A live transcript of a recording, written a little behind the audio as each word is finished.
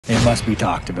It must be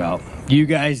talked about. You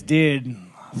guys did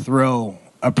throw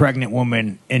a pregnant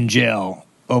woman in jail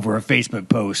over a Facebook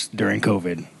post during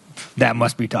COVID. That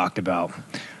must be talked about.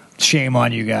 Shame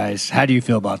on you guys. How do you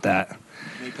feel about that?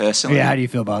 Me personally? Yeah, how do you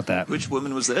feel about that? Which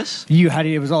woman was this?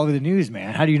 It was all over the news,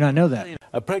 man. How do you not know that?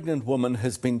 A pregnant woman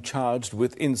has been charged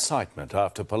with incitement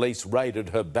after police raided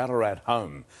her Ballarat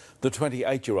home. The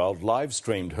 28-year-old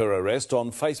live-streamed her arrest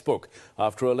on Facebook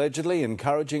after allegedly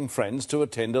encouraging friends to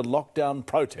attend a lockdown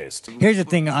protest. Here's the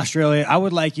thing, Australia. I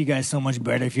would like you guys so much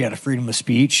better if you had a freedom of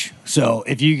speech. So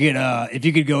if you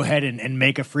could go ahead and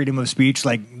make a freedom of speech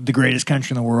like the greatest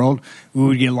country in the world, we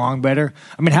would get along better.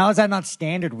 I mean, how is that not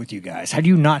standard with you guys? How do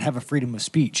you not have a freedom of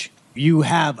speech? You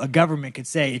have a government could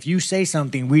say, if you say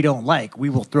something we don't like, we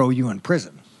will throw you in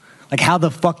prison. Like, how the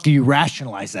fuck do you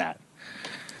rationalize that?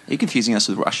 Are you confusing us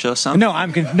with Russia or something? No,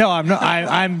 I'm not.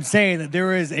 I'm saying that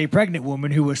there is a pregnant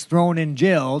woman who was thrown in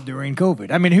jail during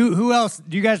COVID. I mean, who else?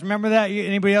 Do you guys remember that?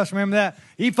 Anybody else remember that?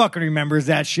 He fucking remembers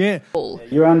that shit.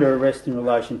 You're under arrest in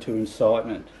relation to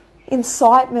incitement.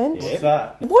 Incitement? What's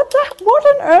that? What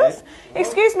on earth?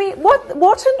 Excuse me, what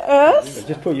on earth?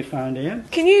 Just put your phone down.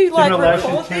 Can you like relation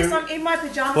record to- this? I'm in my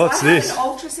pajamas. What's I have this? an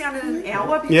ultrasound in an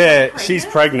hour. because Yeah, I'm she's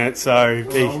pregnant. pregnant, so...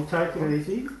 I'll take it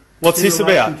easy. What's In this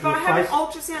relation about? to But I a have an face-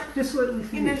 ultrasound Just let me in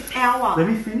finish. an hour. Let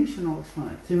me finish and I'll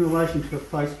explain. It's in relation to a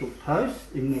Facebook post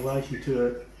in relation to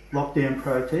a lockdown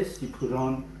protest you put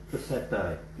on for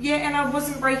Saturday. Yeah, and I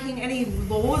wasn't breaking any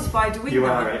laws by doing You that.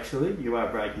 are actually. You are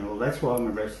breaking the law. That's why I'm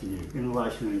arresting you in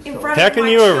relation to In incitement. front How of can my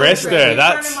you arrest children, her? In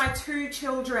That's- front of my 2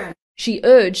 children. She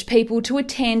urged people to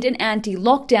attend an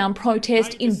anti-lockdown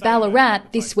protest in Ballarat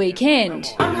this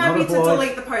weekend. I'm happy to Otherwise-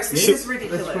 delete the post. This is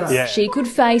ridiculous. That's right. Yeah. She could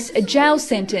face a jail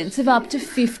sentence of up to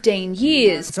 15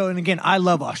 years. So, and again, I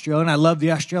love Australia and I love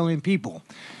the Australian people.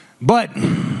 But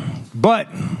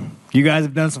you guys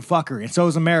have done some fuckery, and so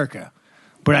has America.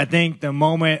 But I think the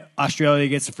moment Australia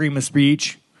gets the freedom of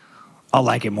speech, I'll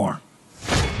like it more.